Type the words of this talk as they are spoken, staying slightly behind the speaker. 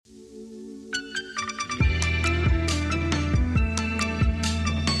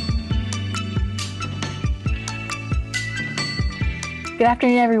Good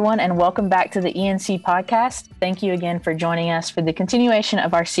afternoon, everyone, and welcome back to the ENC podcast. Thank you again for joining us for the continuation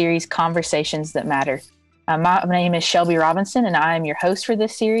of our series, Conversations That Matter. My name is Shelby Robinson, and I am your host for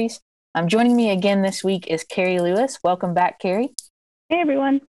this series. Joining me again this week is Carrie Lewis. Welcome back, Carrie. Hey,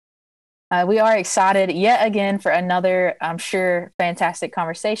 everyone. We are excited yet again for another, I'm sure, fantastic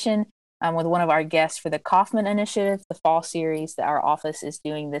conversation with one of our guests for the Kauffman Initiative, the fall series that our office is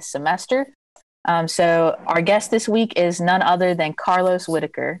doing this semester. So our guest this week is none other than Carlos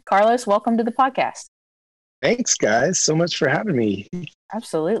Whitaker. Carlos, welcome to the podcast. Thanks, guys, so much for having me.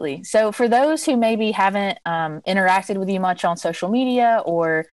 Absolutely. So for those who maybe haven't interacted with you much on social media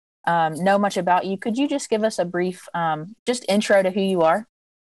or know much about you, could you just give us a brief just intro to who you are?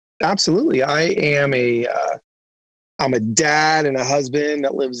 Absolutely. I'm a dad and a husband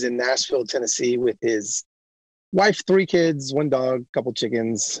that lives in Nashville, Tennessee with his wife, 3 kids, 1 dog, couple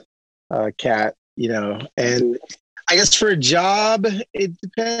chickens, cat, and I guess for a job, it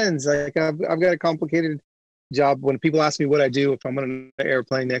depends. Like I've got a complicated job. When people ask me what I do, if I'm on an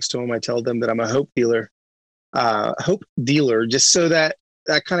airplane next to them, I tell them that I'm a hope dealer, just so that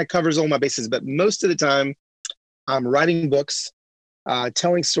kind of covers all my bases. But most of the time I'm writing books,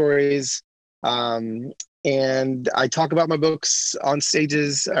 telling stories, and I talk about my books on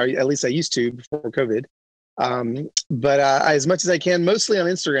stages, or at least I used to before COVID. But as much as I can, mostly on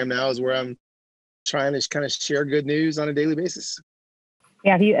Instagram now is where I'm trying to kind of share good news on a daily basis.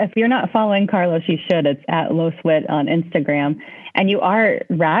 Yeah, if you're not following Carlos, you should. It's at LosWit on Instagram. And you are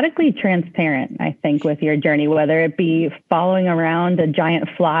radically transparent, I think, with your journey, whether it be following around a giant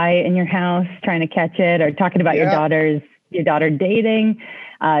fly in your house, trying to catch it, or talking about your daughter dating,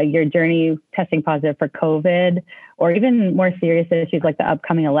 your journey testing positive for COVID, or even more serious issues like the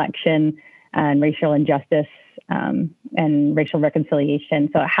upcoming election and racial injustice and racial reconciliation.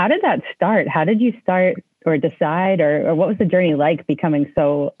 So how did that start? How did you start or decide, or what was the journey like becoming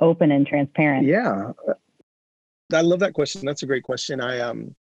so open and transparent? Yeah, I love that question. That's a great question.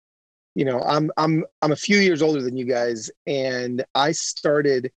 I'm a few years older than you guys, and I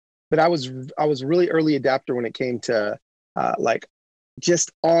started, but I was really early adapter when it came to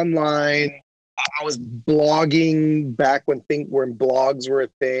just online. I was blogging back when blogs were a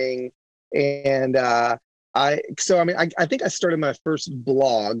thing, and I think I started my first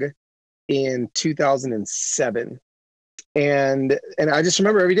blog in 2007, and I just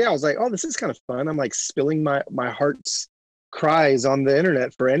remember every day I was like, oh, this is kind of fun. I'm like spilling my heart's cries on the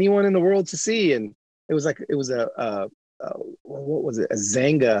internet for anyone in the world to see, and it was a what was it, a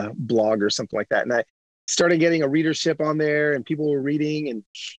Zanga blog or something like that, and I started getting a readership on there, and people were reading, and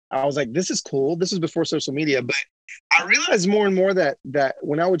I was like, this is cool. This was before social media, but I realized more and more that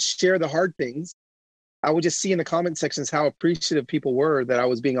when I would share the hard things, I would just see in the comment sections how appreciative people were that I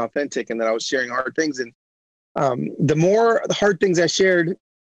was being authentic and that I was sharing hard things. And the more the hard things I shared,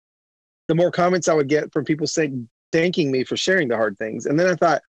 the more comments I would get from people saying, thanking me for sharing the hard things. And then I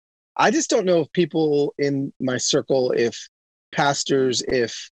thought, I just don't know if people in my circle, if pastors,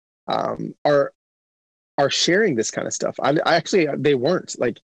 if are sharing this kind of stuff. I actually, they weren't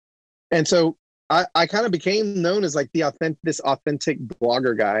like, and so I kind of became known as like this authentic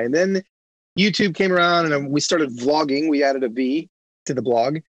blogger guy. And then YouTube came around and we started vlogging. We added a V to the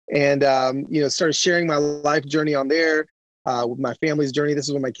blog, and started sharing my life journey on there, with my family's journey. This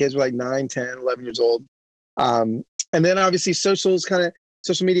is when my kids were like 9, 10, 11 years old. And then obviously social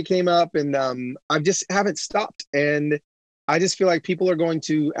media came up, and I just haven't stopped. And I just feel like people are going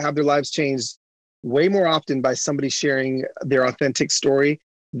to have their lives changed way more often by somebody sharing their authentic story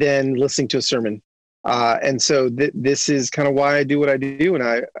than listening to a sermon. And so this is kind of why I do what I do. And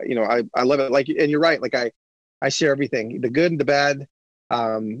I love it. Like, and you're right. Like I share everything, the good and the bad,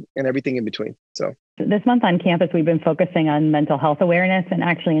 and everything in between. So this month on campus, we've been focusing on mental health awareness. And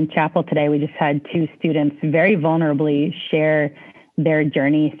actually in chapel today, we just had 2 students very vulnerably share their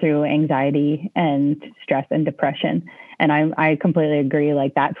journey through anxiety and stress and depression. And I completely agree.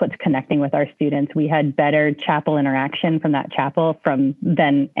 Like, that's what's connecting with our students. We had better chapel interaction from that chapel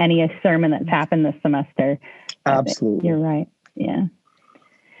than any sermon that's happened this semester. Absolutely. You're right. Yeah.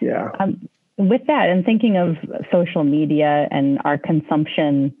 Yeah. With that, and thinking of social media and our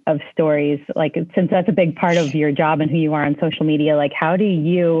consumption of stories, like, since that's a big part of your job and who you are on social media, like, how do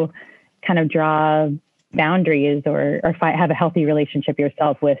you kind of draw boundaries or have a healthy relationship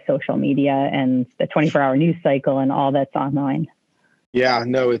yourself with social media and the 24-hour news cycle and all that's online? Yeah,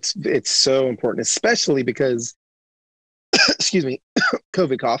 no, it's so important, especially because, excuse me,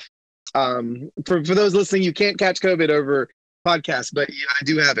 COVID cough. For those listening, you can't catch COVID over podcast, but I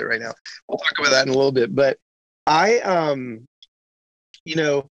do have it right now. We'll talk about that in a little bit. But I,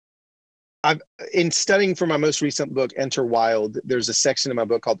 I've in studying for my most recent book, Enter Wild, there's a section in my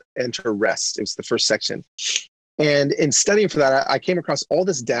book called Enter Rest. It was the first section. And in studying for that, I came across all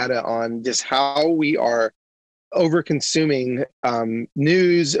this data on just how we are over consuming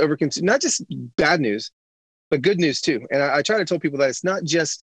news, not just bad news, but good news too. And I try to tell people that it's not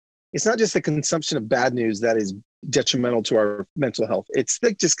just the consumption of bad news that is detrimental to our mental health. It's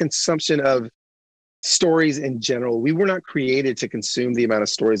the just consumption of stories in general. We were not created to consume the amount of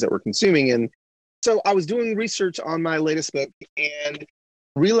stories that we're consuming. And so I was doing research on my latest book and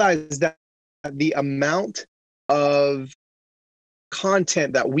realized that the amount of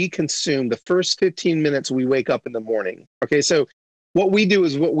content that we consume the first 15 minutes we wake up in the morning. Okay, so what we do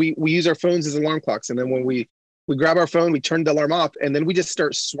is we use our phones as alarm clocks. And then when we grab our phone, we turn the alarm off, and then we just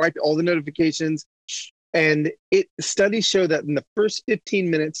start swiping all the notifications. And studies show that in the first 15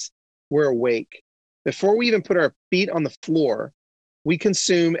 minutes we're awake. Before we even put our feet on the floor, we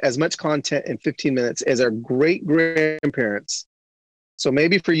consume as much content in 15 minutes as our great-grandparents. So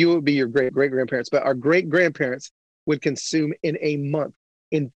maybe for you, it would be your great-great-grandparents, but our great-grandparents would consume in a month.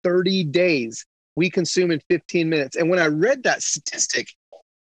 In 30 days, we consume in 15 minutes. And when I read that statistic,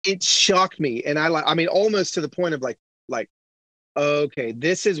 it shocked me. And I mean, almost to the point of like, okay,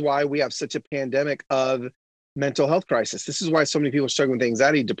 this is why we have such a pandemic of mental health crisis. This is why so many people are struggling with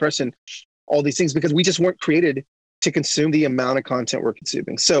anxiety, depression, all these things, because we just weren't created to consume the amount of content we're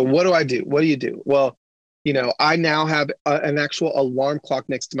consuming. So what do I do? What do you do? Well, I now have an actual alarm clock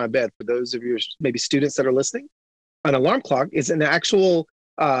next to my bed. For those of you maybe students that are listening, an alarm clock is an actual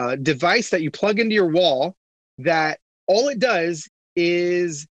device that you plug into your wall that all it does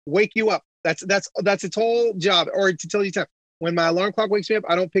is wake you up. That's its whole job, or to tell you time. When my alarm clock wakes me up,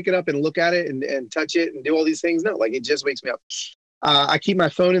 I don't pick it up and look at it and touch it and do all these things. No, like it just wakes me up. I keep my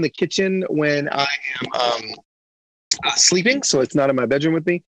phone in the kitchen when I am sleeping, so it's not in my bedroom with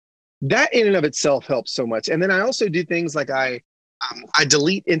me. That in and of itself helps so much. And then I also do things like I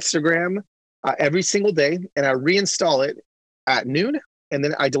delete Instagram every single day, and I reinstall it at noon, and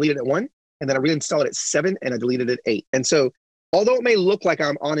then I delete it at 1, and then I reinstall it at 7, and I delete it at 8. And so although it may look like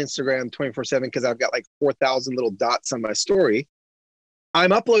I'm on Instagram 24/7 because I've got like 4,000 little dots on my story,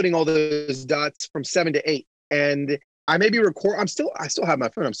 I'm uploading all those dots from 7 to 8. And I may be I still have my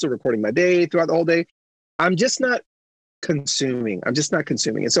phone. I'm still recording my day throughout the whole day. I'm just not consuming. And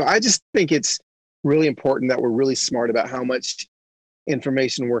so I just think it's really important that we're really smart about how much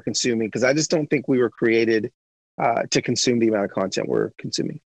information we're consuming, because I just don't think we were created to consume the amount of content we're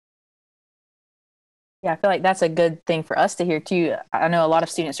consuming. Yeah, I feel like that's a good thing for us to hear too. I know a lot of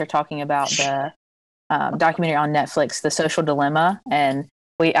students are talking about the documentary on Netflix, The Social Dilemma, and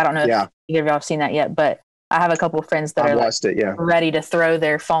I don't know if either of y'all have seen that yet, but I have a couple of friends that are ready to throw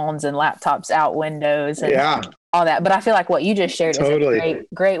their phones and laptops out windows and all that. But I feel like what you just shared is a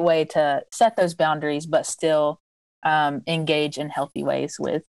great way to set those boundaries, but still engage in healthy ways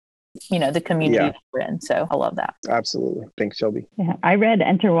with the community that we're in. So I love that. Absolutely. Thanks, Shelby. Yeah, I read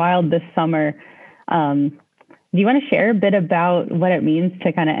Enter Wild this summer. Do you want to share a bit about what it means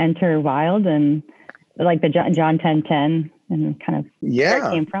to kind of enter wild and like the John 10:10 and kind of where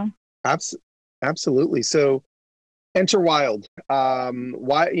it came from? Absolutely. So enter wild.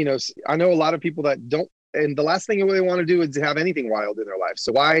 Why, I know a lot of people that don't, and the last thing they want to do is have anything wild in their life.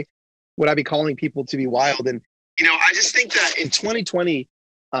 So why would I be calling people to be wild? And, I just think that in 2020,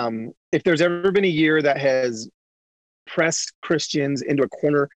 if there's ever been a year that has pressed Christians into a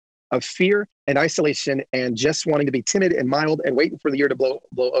corner of fear and isolation and just wanting to be timid and mild and waiting for the year to blow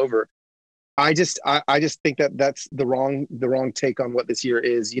over, I just think that that's the wrong take on what this year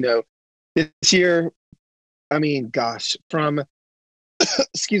is. This year, I mean, gosh, from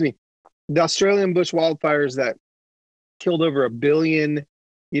excuse me, the Australian bush wildfires that killed over 1 billion,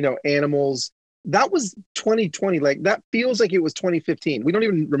 animals. That was 2020. Like that feels like it was 2015. We don't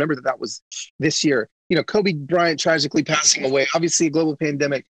even remember that was this year. Kobe Bryant tragically passing away. Obviously, a global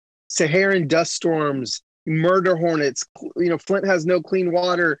pandemic. Saharan dust storms, murder hornets. Flint has no clean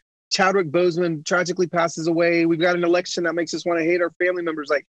water. Chadwick Boseman tragically passes away. We've got an election that makes us want to hate our family members.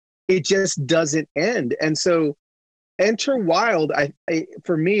 Like it just doesn't end. And so, enter wild.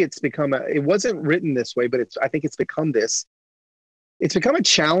 For me, it's become it wasn't written this way, but I think it's become this. It's become a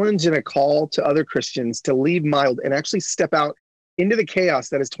challenge and a call to other Christians to leave mild and actually step out into the chaos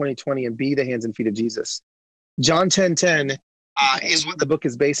that is 2020 and be the hands and feet of Jesus. John 10:10 is what the book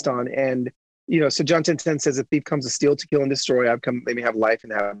is based on. And, so John 10:10 says, "A thief comes to steal, to kill, and destroy. I've come, they may have life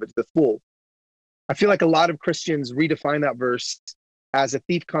and have it to the full." I feel like a lot of Christians redefine that verse as a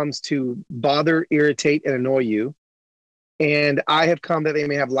thief comes to bother, irritate, and annoy you. And I have come that they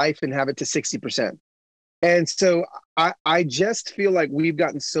may have life and have it to 60%. And so I just feel like we've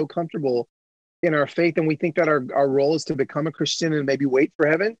gotten so comfortable in our faith and we think that our role is to become a Christian and maybe wait for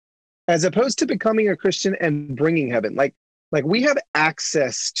heaven, as opposed to becoming a Christian and bringing heaven. Like we have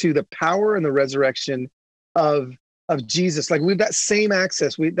access to the power and the resurrection of Jesus. Like we've that same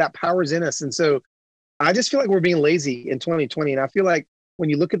access. That power's in us. And so I just feel like we're being lazy in 2020. And I feel like when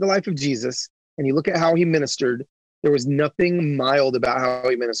you look at the life of Jesus and you look at how he ministered, there was nothing mild about how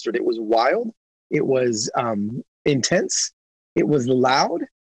he ministered. It was wild. It was intense. It was loud.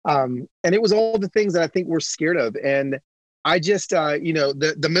 And it was all the things that I think we're scared of. And I just,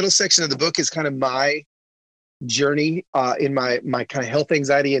 the middle section of the book is kind of my journey in my kind of health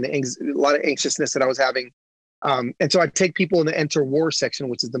anxiety and a lot of anxiousness that I was having. And so I take people in the enter war section,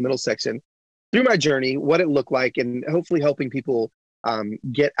 which is the middle section, through my journey, what it looked like, and hopefully helping people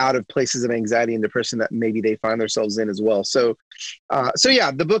get out of places of anxiety and depression that maybe they find themselves in as well. So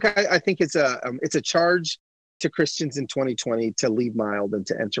yeah, the book, I think it's a charge to Christians in 2020 to leave mild and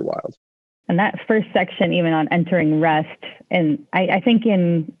to enter wild. And that first section, even on entering rest, and I think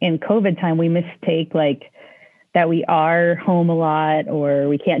in COVID time, we mistake like that we are home a lot or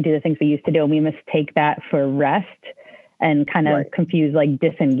we can't do the things we used to do. And we mistake that for rest and kind of confuse like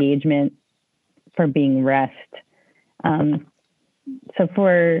disengagement for being rest. So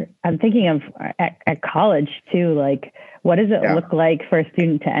I'm thinking of at college too, like what does it look like for a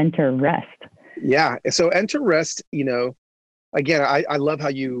student to enter rest? Yeah. So enter rest, again, I love how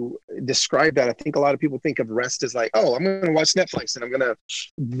you describe that. I think a lot of people think of rest as like, oh, I'm going to watch Netflix and I'm going to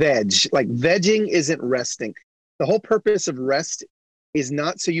veg. Like vegging isn't resting. The whole purpose of rest is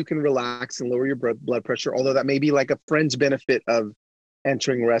not so you can relax and lower your blood pressure, although that may be like a fringe benefit of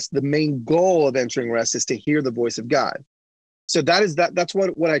entering rest. The main goal of entering rest is to hear the voice of God. So that's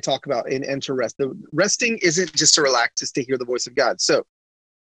what I talk about in enter rest. The resting isn't just to relax, it's to hear the voice of God. So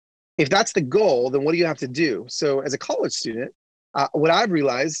if that's the goal, then what do you have to do? So as a college student, what I've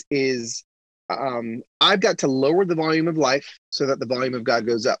realized is I've got to lower the volume of life so that the volume of God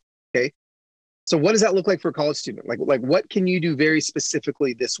goes up. Okay. So what does that look like for a college student? Like what can you do very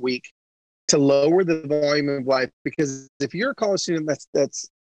specifically this week to lower the volume of life? Because if you're a college student, that's let's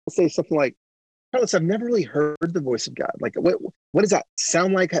say something like, Carlos, I've never really heard the voice of God. Like what does that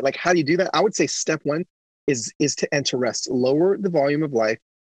sound like? Like how do you do that? I would say step one is to enter rest, lower the volume of life,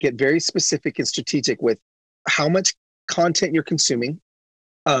 get very specific and strategic with how much content you're consuming.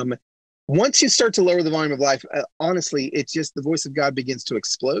 Once you start to lower the volume of life, honestly, it's just the voice of God begins to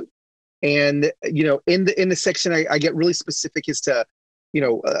explode. And in the section, I get really specific as to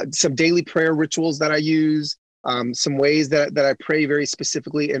some daily prayer rituals that I use, some ways that I pray very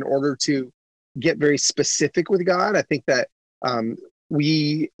specifically in order to get very specific with God. I think that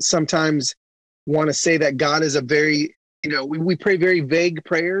we sometimes want to say that God is a very we pray very vague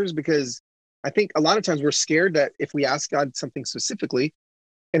prayers, because I think a lot of times we're scared that if we ask God something specifically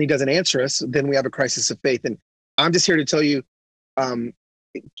and he doesn't answer us, then we have a crisis of faith. And I'm just here to tell you,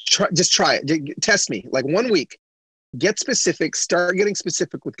 just try it. Test me. Like 1 week, get specific, start getting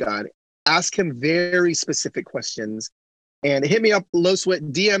specific with God, ask him very specific questions, and hit me up, Low Sweat,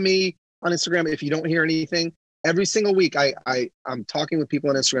 DM me on Instagram if you don't hear anything. Every single week, I'm talking with people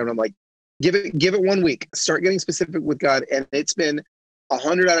on Instagram. And I'm like, give it 1 week, start getting specific with God. And it's been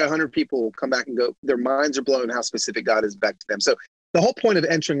 100 out of 100 people come back and go, their minds are blown how specific God is back to them. So the whole point of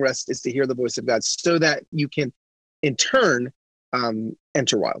entering rest is to hear the voice of God so that you can in turn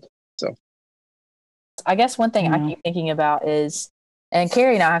enter wild. So I guess one thing I keep thinking about is, and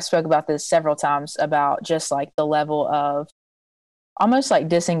Carrie and I have spoke about this several times, about just like the level of almost like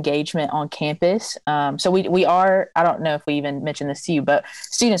disengagement on campus. So we are, I don't know if we even mentioned this to you, but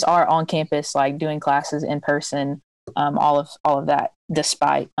students are on campus, like doing classes in person, all of that,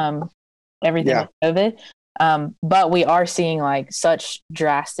 despite everything with COVID. But we are seeing like such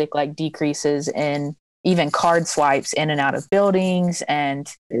drastic like decreases in even card swipes in and out of buildings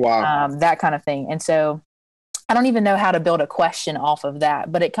and that kind of thing. And so I don't even know how to build a question off of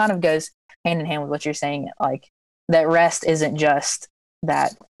that, but it kind of goes hand in hand with what you're saying, like that rest isn't just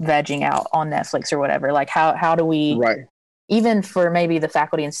that vegging out on Netflix or whatever. Like how do we, even for maybe the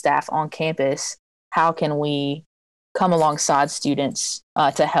faculty and staff on campus, how can we come alongside students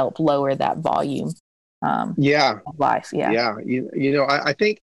to help lower that volume of life?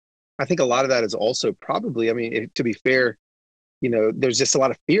 I think a lot of that is also probably, I mean, to be fair, there's just a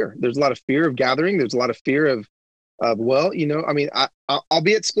lot of fear. There's a lot of fear of gathering. There's a lot of fear of well, I mean, I'll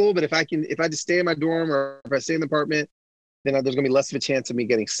be at school, but if I just stay in my dorm or if I stay in the apartment, then there's going to be less of a chance of me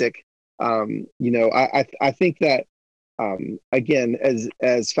getting sick. I think that, again,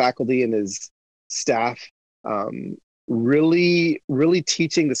 as faculty and as staff, really, really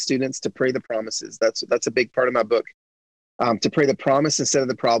teaching the students to pray the promises. That's a big part of my book. To pray the promise instead of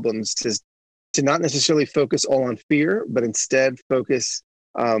the problems, to not necessarily focus all on fear, but instead focus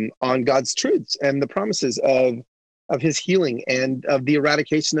on God's truths and the promises of his healing and of the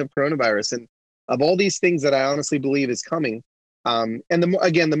eradication of coronavirus and of all these things that I honestly believe is coming. And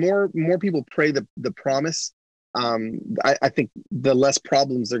the more people pray the promise, I think the less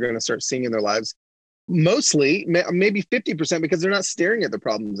problems they're going to start seeing in their lives. Mostly, maybe 50%, because they're not staring at the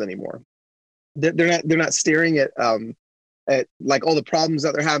problems anymore. They're not staring at like all the problems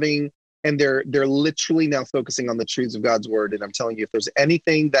that they're having, and they're literally now focusing on the truths of God's word. And I'm telling you, if there's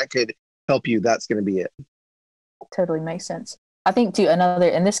anything that could help you, that's going to be it. Totally makes sense. I think too, another,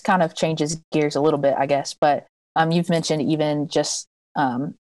 and this kind of changes gears a little bit, I guess, but you've mentioned even just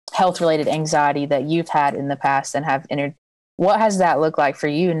health related anxiety that you've had in the past and have entered. What has that looked like for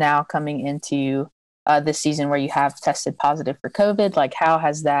you now coming into this season where you have tested positive for COVID? Like, how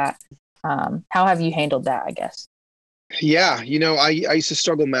has that, how have you handled that, I guess? Yeah, I used to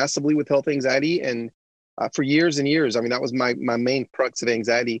struggle massively with health anxiety, and for years and years. I mean, that was my main crux of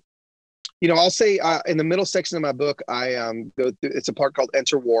anxiety. I'll say in the middle section of my book, I go through. It's a part called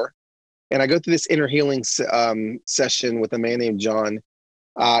Enter War, and I go through this inner healing session with a man named John,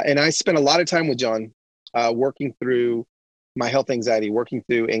 and I spent a lot of time with John, working through my health anxiety, working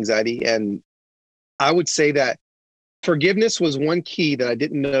through anxiety, and I would say that forgiveness was one key that I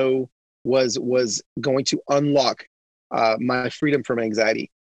didn't know was going to unlock my freedom from anxiety.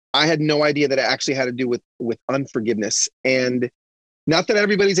 I had no idea that it actually had to do with unforgiveness. And not that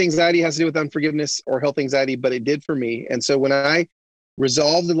everybody's anxiety has to do with unforgiveness or health anxiety, but it did for me. And so when I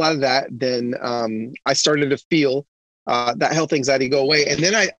resolved a lot of that, then I started to feel that health anxiety go away. And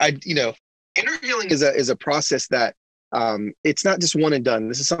then I inner healing is a process that it's not just one and done.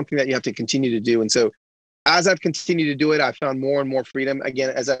 This is something that you have to continue to do. And so as I've continued to do it, I found more and more freedom.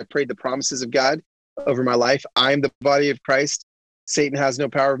 Again, as I prayed the promises of God over my life, I'm the body of Christ. Satan has no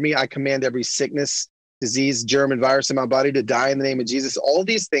power over me. I command every sickness, disease, germ, and virus in my body to die in the name of Jesus. All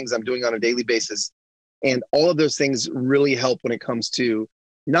these things I'm doing on a daily basis. And all of those things really help when it comes to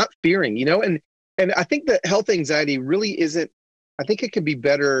not fearing, and I think that health anxiety really isn't, I think it could be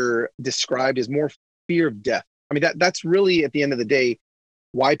better described as more fear of death. I mean, that's really at the end of the day,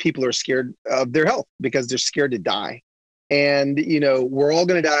 why people are scared of their health, because they're scared to die. And, we're all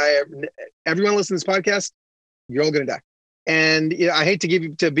going to die. Everyone listening to this podcast, you're all going to die. And I hate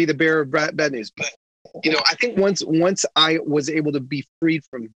to be the bearer of bad news, but I think once I was able to be freed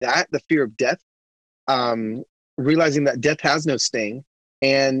from that, the fear of death, realizing that death has no sting,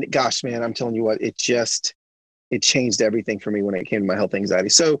 and gosh, man, I'm telling you what, it changed everything for me when it came to my health anxiety.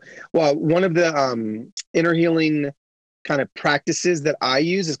 So, well, one of the inner healing kind of practices that I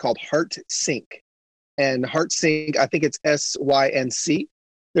use is called Heart Sync. And Heart Sync, I think it's SYNC.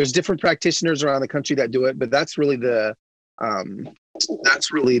 There's different practitioners around the country that do it, but that's really the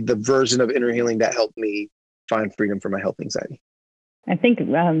version of inner healing that helped me find freedom from my health anxiety. I think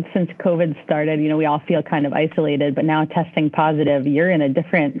since COVID started, we all feel kind of isolated, but now testing positive, you're in a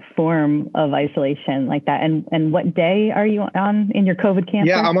different form of isolation like that. And what day are you on in your COVID camper?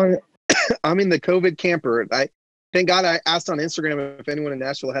 Yeah, I'm in the COVID camper. Thank God I asked on Instagram if anyone in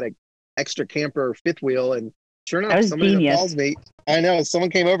Nashville had an extra camper or fifth wheel, and sure enough, somebody that follows me, I know, someone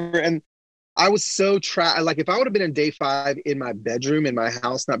came over, and I was so trapped. Like, if I would have been in day 5 in my bedroom, in my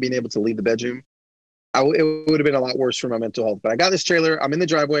house, not being able to leave the bedroom, it would have been a lot worse for my mental health. But I got this trailer. I'm in the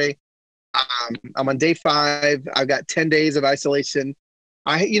driveway. I'm on day 5. I've got 10 days of isolation.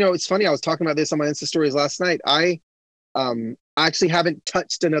 It's funny. I was talking about this on my Insta stories last night. I actually haven't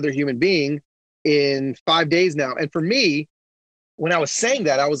touched another human being in 5 days now. And for me, when I was saying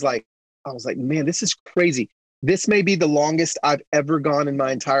that, I was like, man, this is crazy. This may be the longest I've ever gone in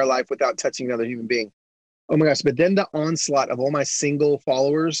my entire life without touching another human being. Oh my gosh. But then the onslaught of all my single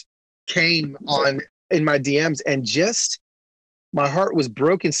followers came on in my DMs, and just my heart was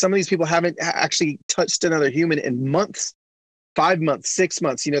broken. Some of these people haven't actually touched another human in months, 5 months, 6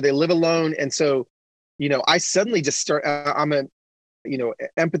 months. They live alone. And so, I suddenly just empathy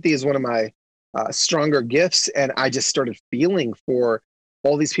is one of my stronger gifts. And I just started feeling for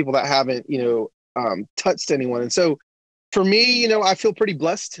all these people that haven't, touched anyone. And so for me, I feel pretty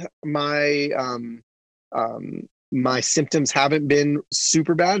blessed. My symptoms haven't been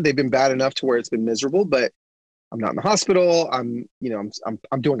super bad. They've been bad enough to where it's been miserable, but I'm not in the hospital. I'm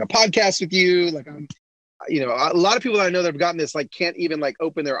doing a podcast with you. Like, a lot of people that I know that have gotten this, like, can't even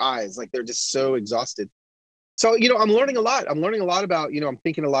open their eyes. Like, they're just so exhausted. So, I'm learning a lot. I'm learning a lot about, I'm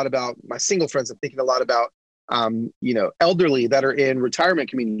thinking a lot about my single friends. I'm thinking a lot about, elderly that are in retirement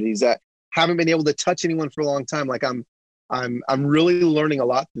communities that haven't been able to touch anyone for a long time. Like, I'm really learning a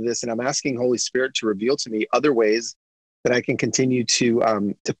lot through this, and I'm asking Holy Spirit to reveal to me other ways that I can continue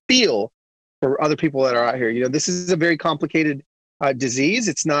to feel for other people that are out here. You know, this is a very complicated disease.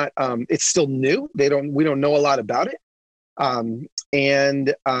 It's not, it's still new. We don't know a lot about it. I'm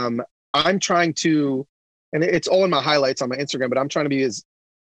trying to, and it's all in my highlights on my Instagram, but I'm trying to be as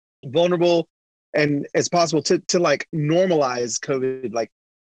vulnerable and as possible to like normalize COVID. Like,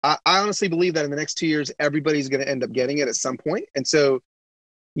 I honestly believe that in the next 2 years, everybody's going to end up getting it at some point. And so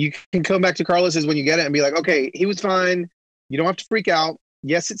you can come back to Carlos's when you get it and be like, okay, he was fine. You don't have to freak out.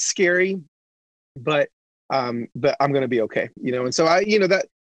 Yes, it's scary, but I'm going to be okay. You know? And so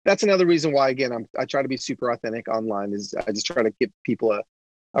that's another reason why, again, I try to be super authentic online. Is I just try to give people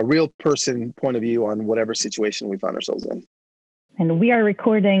a real person point of view on whatever situation we find ourselves in. And we are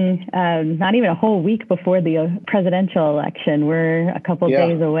recording not even a whole week before the presidential election. We're a couple of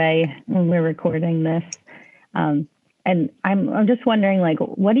days away when we're recording this. And I'm just wondering, like,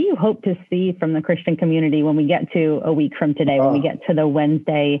 what do you hope to see from the Christian community when we get to a week from today, when we get to the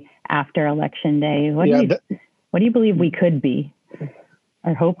Wednesday after Election Day? What do you believe we could be,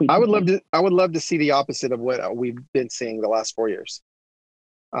 or hope we? I would love to see the opposite of what we've been seeing the last 4 years.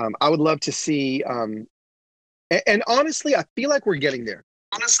 I would love to see, and honestly, I feel like we're getting there.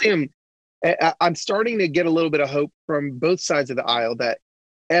 Honestly, I'm starting to get a little bit of hope from both sides of the aisle that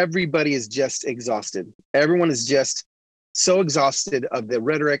everybody is just exhausted. Everyone is just so exhausted of the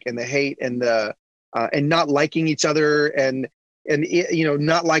rhetoric and the hate and the and not liking each other and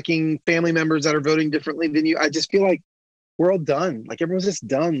not liking family members that are voting differently than you. I just feel like we're all done. Like, everyone's just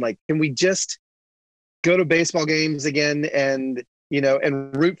done. Like, can we just go to baseball games again and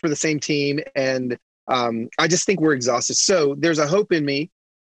root for the same team? And I just think we're exhausted. So there's a hope in me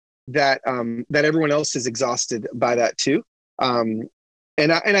that everyone else is exhausted by that too. And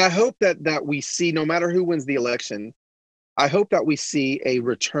I hope that we see, no matter who wins the election, I hope that we see a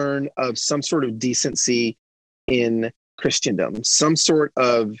return of some sort of decency in Christendom, some sort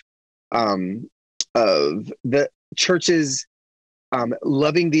of the churches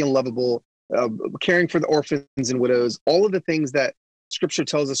loving the unlovable, caring for the orphans and widows, all of the things that Scripture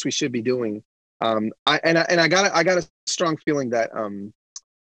tells us we should be doing. I got a strong feeling that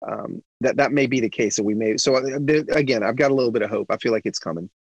that may be the case, and we may. So again, I've got a little bit of hope. I feel like it's coming.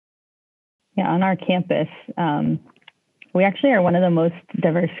 Yeah, on our campus, we actually are one of the most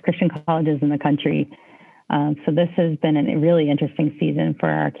diverse Christian colleges in the country. So this has been a really interesting season for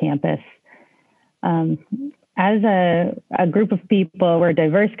our campus. As a group of people, we're a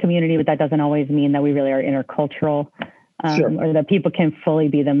diverse community, but that doesn't always mean that we really are intercultural, or that people can fully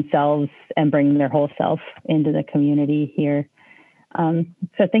be themselves and bring their whole self into the community here.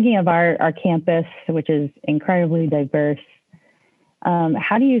 So thinking of our campus, which is incredibly diverse,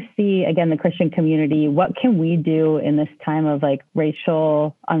 how do you see, again, the Christian community? What can we do in this time of like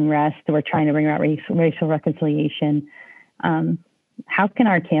racial unrest? We're trying to bring about racial reconciliation. How can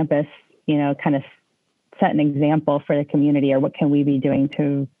our campus, kind of set an example for the community, or what can we be doing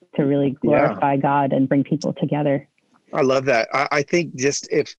to really glorify God and bring people together? I love that. I think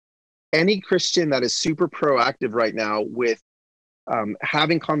just if any Christian that is super proactive right now with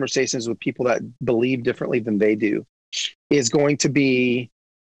having conversations with people that believe differently than they do is going to be,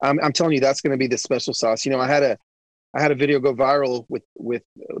 I'm telling you, that's going to be the special sauce. I had a video go viral with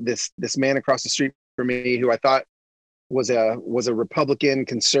this man across the street from me who I thought was a Republican,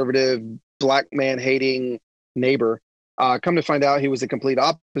 conservative, black man hating neighbor. Come to find out, he was the complete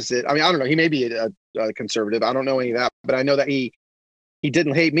opposite. I mean, I don't know. He may be a conservative. I don't know any of that, but I know that he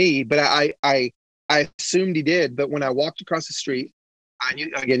didn't hate me. But I assumed he did. But when I walked across the street, I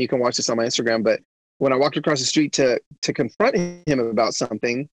knew, again, you can watch this on my Instagram. But when I walked across the street to confront him about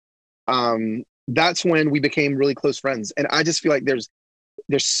something, that's when we became really close friends. And I just feel like there's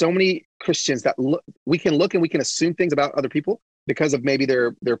so many Christians that we can look and we can assume things about other people because of maybe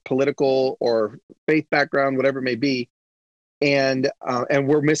their political or faith background, whatever it may be. And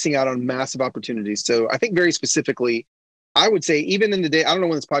we're missing out on massive opportunities. So I think very specifically, I would say even in the day, I don't know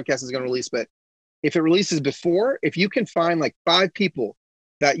when this podcast is going to release, but if it releases before, if you can find like 5 people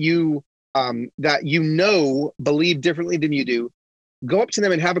that you believe differently than you do, go up to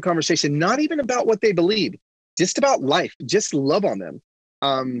them and have a conversation, not even about what they believe, just about life, just love on them.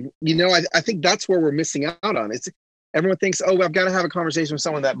 I think that's where we're missing out on. Everyone thinks, oh, I've got to have a conversation with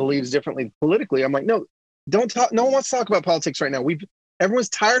someone that believes differently politically. I'm like, no, don't talk. No one wants to talk about politics right now. Everyone's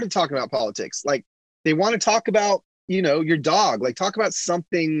tired of talking about politics. Like, they want to talk about, your dog, like talk about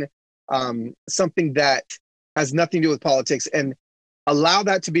something that has nothing to do with politics, and allow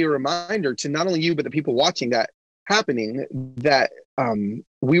that to be a reminder to not only you, but the people watching that happening, that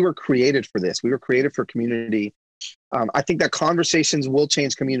we were created for this. We were created for community. I think that conversations will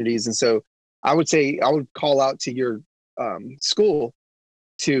change communities. And so I would say, I would call out to your school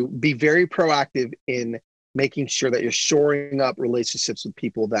to be very proactive in making sure that you're shoring up relationships with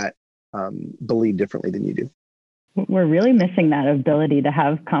people that believe differently than you do. We're really missing that ability to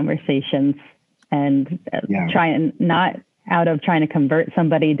have conversations and try and not out of trying to convert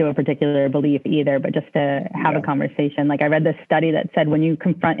somebody to a particular belief either, but just to have a conversation. Like I read this study that said when you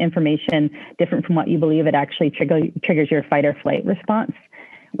confront information different from what you believe, it actually triggers your fight or flight response,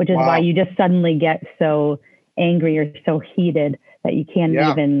 which is why you just suddenly get so angry or so heated that you can't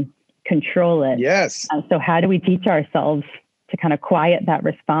even control it. Yes. So how do we teach ourselves to kind of quiet that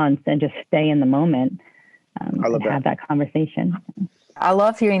response and just stay in the moment and have that conversation? I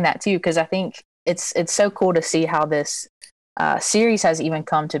love hearing that too, because I think it's so cool to see how this series has even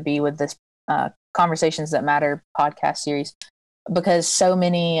come to be with this Conversations That Matter podcast series, because so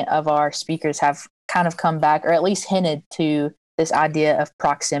many of our speakers have kind of come back or at least hinted to this idea of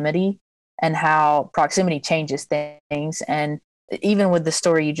proximity and how proximity changes things. And even with the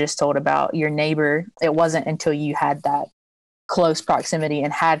story you just told about your neighbor, it wasn't until you had that close proximity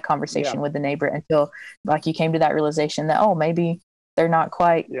and had conversation with the neighbor until like you came to that realization that, oh, maybe they're not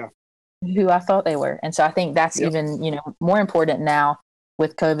quite who I thought they were. And so I think that's even, you know, more important now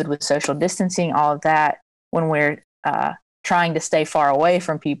with COVID, with social distancing, all of that, when we're trying to stay far away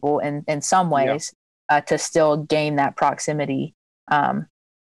from people in some ways to still gain that proximity in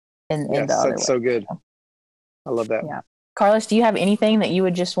the other way. That's so good. I love that. Yeah. Carlos, do you have anything that you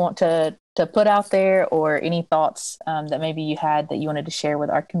would just want to put out there, or any thoughts that maybe you had that you wanted to share with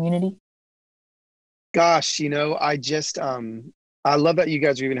our community? Gosh, you know, I just, I love that you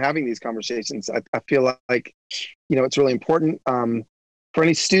guys are even having these conversations. I feel like, you know, it's really important for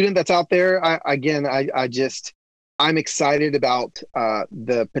any student that's out there. I'm excited about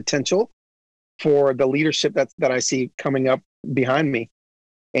the potential for the leadership that I see coming up behind me.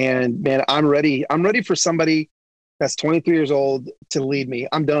 And man, I'm ready for somebody that's 23 years old to lead me.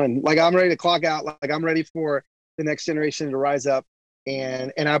 I'm done. Like I'm ready to clock out. Like I'm ready for the next generation to rise up.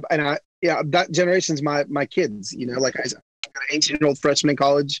 And that generation's my kids, you know, like I got an 18-year-old freshman in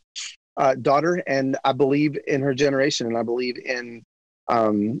college daughter, and I believe in her generation, and I believe in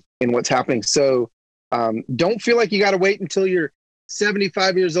what's happening. So don't feel like you got to wait until you're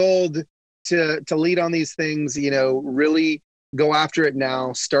 75 years old to lead on these things. You know, really go after it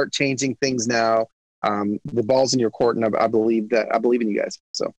now. Start changing things now. The ball's in your court, and I believe in you guys.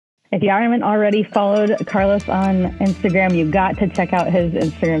 So if you haven't already followed Carlos on Instagram, you got to check out his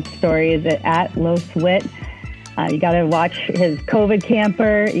Instagram stories at LosWit. You got to watch his COVID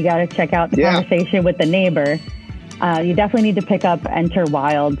camper. You got to check out the conversation with the neighbor. You definitely need to pick up Enter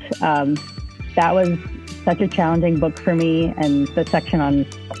Wild. That was such a challenging book for me, and the section on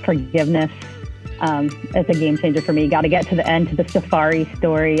forgiveness, it's a game changer for me. Got to get to the end, to the safari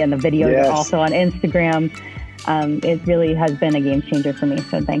story, and the videos are also on Instagram. It really has been a game changer for me,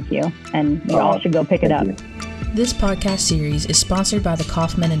 so thank you. And you all should go pick it up. This podcast series is sponsored by the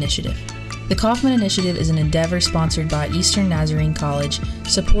Kaufman Initiative. The Kaufman Initiative is an endeavor sponsored by Eastern Nazarene College,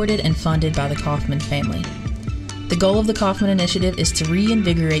 supported and funded by the Kaufman family. The goal of the Kaufman Initiative is to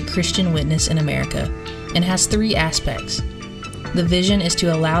reinvigorate Christian witness in America, and has 3 aspects. The vision is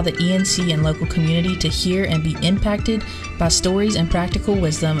to allow the ENC and local community to hear and be impacted by stories and practical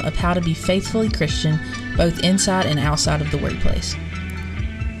wisdom of how to be faithfully Christian, both inside and outside of the workplace.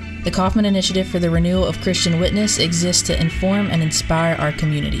 The Kaufman Initiative for the Renewal of Christian Witness exists to inform and inspire our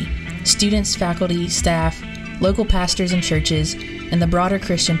community, students, faculty, staff, local pastors and churches, and the broader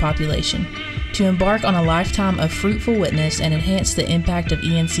Christian population, to embark on a lifetime of fruitful witness and enhance the impact of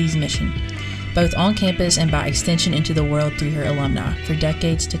ENC's mission, both on campus and by extension into the world through her alumni, for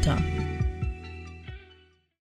decades to come.